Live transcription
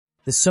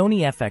The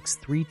Sony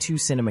FX3 II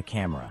cinema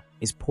camera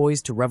is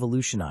poised to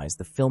revolutionize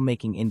the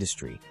filmmaking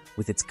industry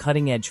with its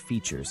cutting-edge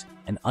features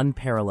and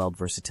unparalleled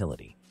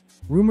versatility.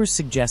 Rumors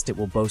suggest it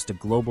will boast a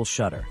global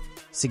shutter,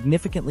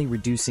 significantly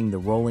reducing the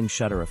rolling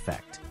shutter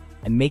effect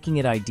and making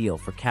it ideal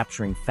for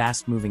capturing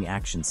fast-moving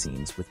action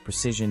scenes with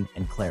precision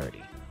and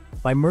clarity.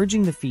 By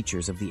merging the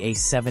features of the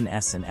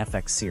A7S and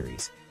FX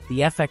series,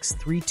 the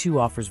FX3 II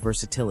offers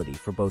versatility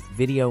for both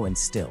video and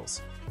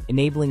stills,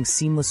 enabling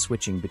seamless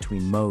switching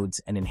between modes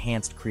and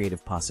enhanced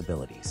creative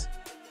possibilities.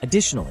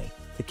 Additionally,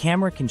 the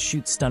camera can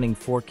shoot stunning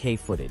 4K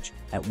footage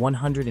at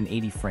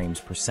 180 frames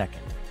per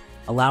second,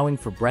 allowing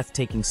for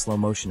breathtaking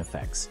slow-motion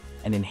effects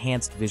and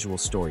enhanced visual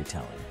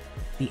storytelling.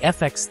 The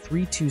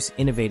FX3 II's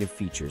innovative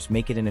features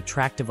make it an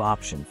attractive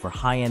option for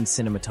high-end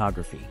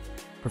cinematography,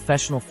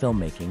 professional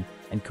filmmaking,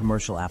 and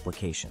commercial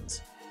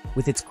applications.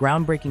 With its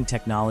groundbreaking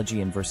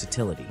technology and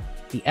versatility,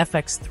 the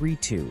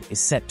FX3 II is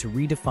set to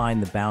redefine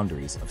the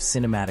boundaries of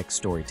cinematic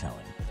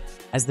storytelling.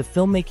 As the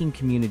filmmaking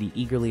community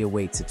eagerly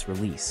awaits its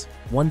release,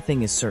 one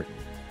thing is certain: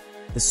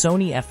 the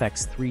Sony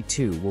FX3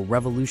 II will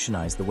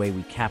revolutionize the way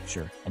we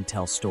capture and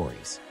tell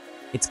stories.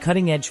 Its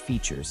cutting-edge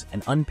features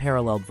and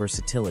unparalleled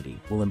versatility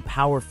will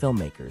empower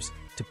filmmakers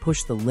to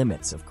push the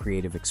limits of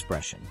creative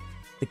expression.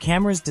 The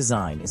camera's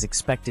design is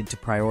expected to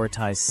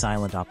prioritize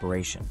silent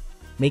operation,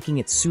 making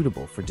it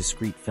suitable for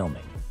discrete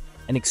filming.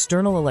 An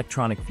external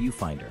electronic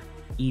viewfinder,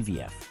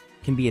 EVF,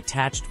 can be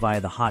attached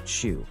via the hot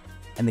shoe,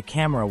 and the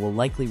camera will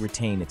likely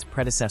retain its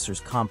predecessor's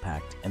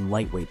compact and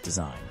lightweight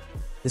design.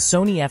 The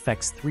Sony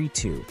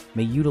FX3 II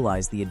may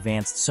utilize the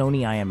advanced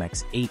Sony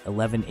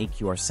IMX811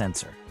 AQR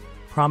sensor,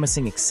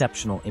 promising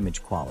exceptional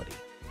image quality.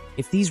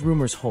 If these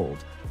rumors hold,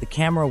 the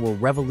camera will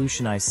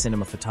revolutionize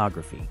cinema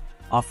photography,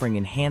 offering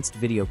enhanced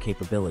video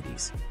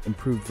capabilities,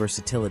 improved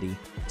versatility,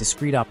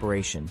 discrete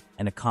operation,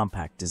 and a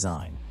compact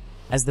design.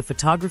 As the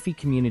photography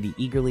community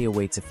eagerly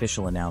awaits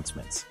official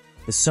announcements,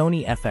 the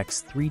Sony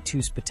FX3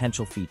 II's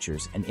potential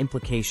features and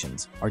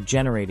implications are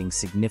generating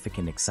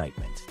significant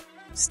excitement.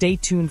 Stay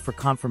tuned for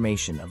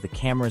confirmation of the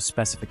camera's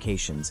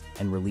specifications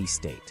and release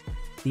date.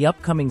 The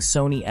upcoming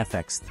Sony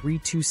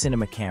FX3 II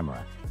cinema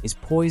camera is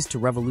poised to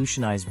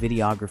revolutionize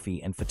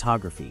videography and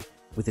photography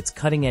with its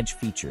cutting-edge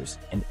features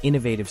and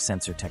innovative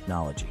sensor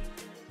technology.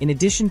 In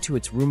addition to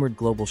its rumored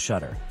global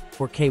shutter,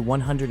 4K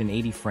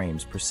 180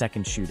 frames per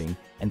second shooting,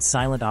 and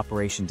silent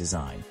operation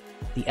design,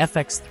 the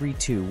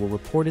FX3 II will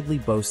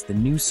reportedly boast the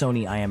new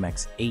Sony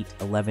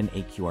IMX811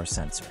 AQR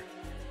sensor.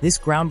 This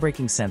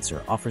groundbreaking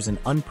sensor offers an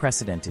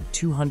unprecedented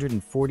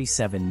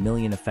 247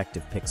 million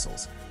effective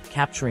pixels,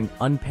 capturing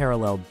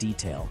unparalleled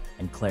detail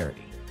and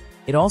clarity.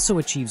 It also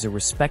achieves a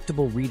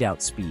respectable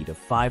readout speed of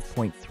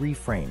 5.3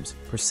 frames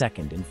per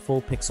second in full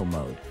pixel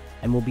mode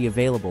and will be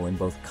available in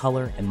both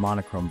color and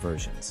monochrome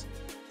versions.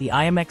 The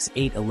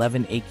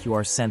IMX811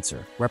 AQR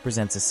sensor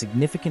represents a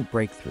significant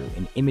breakthrough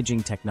in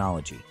imaging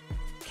technology,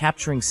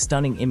 capturing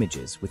stunning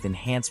images with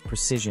enhanced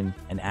precision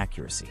and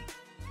accuracy.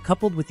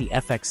 Coupled with the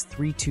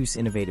FX3 II's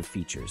innovative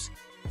features,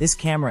 this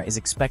camera is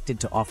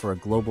expected to offer a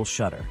global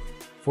shutter,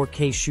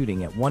 4K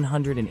shooting at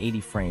 180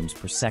 frames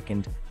per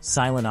second,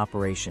 silent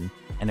operation,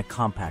 and a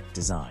compact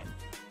design.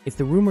 If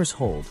the rumors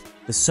hold,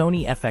 the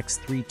Sony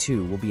FX3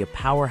 II will be a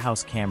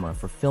powerhouse camera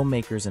for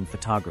filmmakers and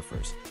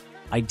photographers,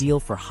 ideal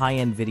for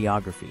high-end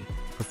videography,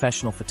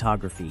 professional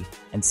photography,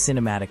 and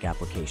cinematic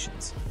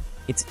applications.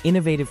 Its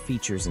innovative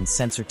features and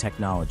sensor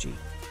technology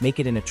make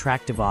it an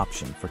attractive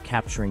option for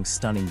capturing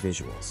stunning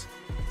visuals.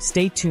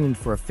 Stay tuned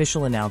for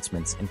official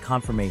announcements and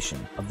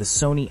confirmation of the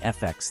Sony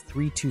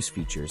FX3 II's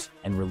features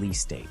and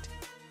release date.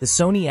 The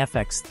Sony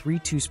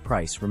FX3 II's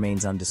price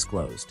remains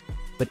undisclosed,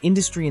 but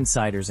industry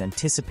insiders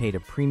anticipate a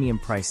premium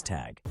price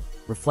tag,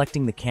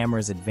 reflecting the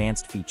camera's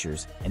advanced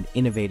features and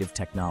innovative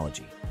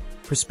technology.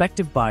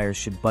 Prospective buyers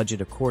should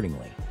budget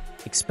accordingly,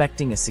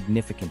 expecting a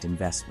significant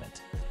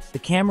investment. The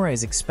camera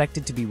is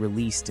expected to be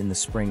released in the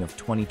spring of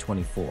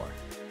 2024,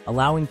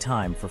 allowing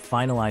time for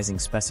finalizing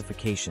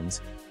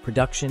specifications,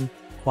 production,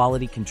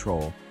 quality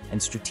control,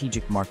 and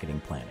strategic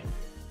marketing planning.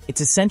 It's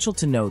essential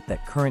to note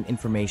that current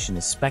information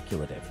is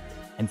speculative,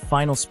 and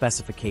final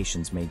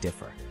specifications may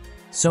differ.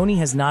 Sony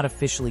has not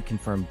officially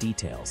confirmed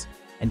details,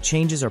 and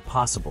changes are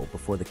possible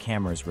before the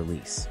camera's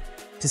release.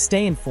 To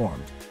stay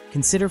informed,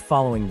 consider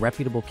following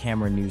reputable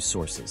camera news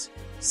sources,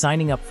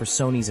 signing up for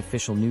Sony's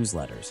official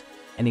newsletters,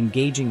 and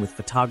engaging with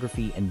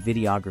photography and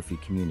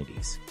videography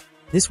communities.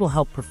 This will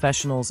help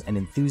professionals and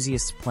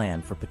enthusiasts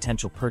plan for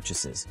potential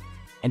purchases,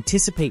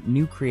 anticipate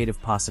new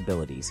creative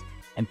possibilities,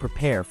 and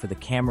prepare for the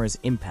camera's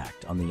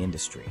impact on the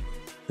industry.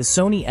 The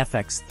Sony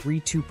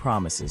FX3 II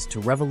promises to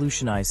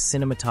revolutionize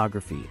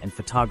cinematography and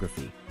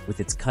photography with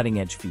its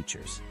cutting-edge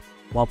features.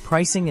 While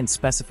pricing and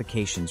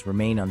specifications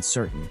remain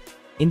uncertain,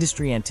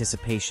 industry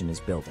anticipation is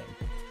building.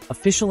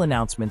 Official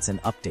announcements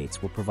and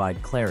updates will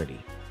provide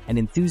clarity, and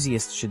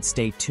enthusiasts should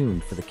stay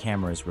tuned for the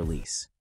camera's release.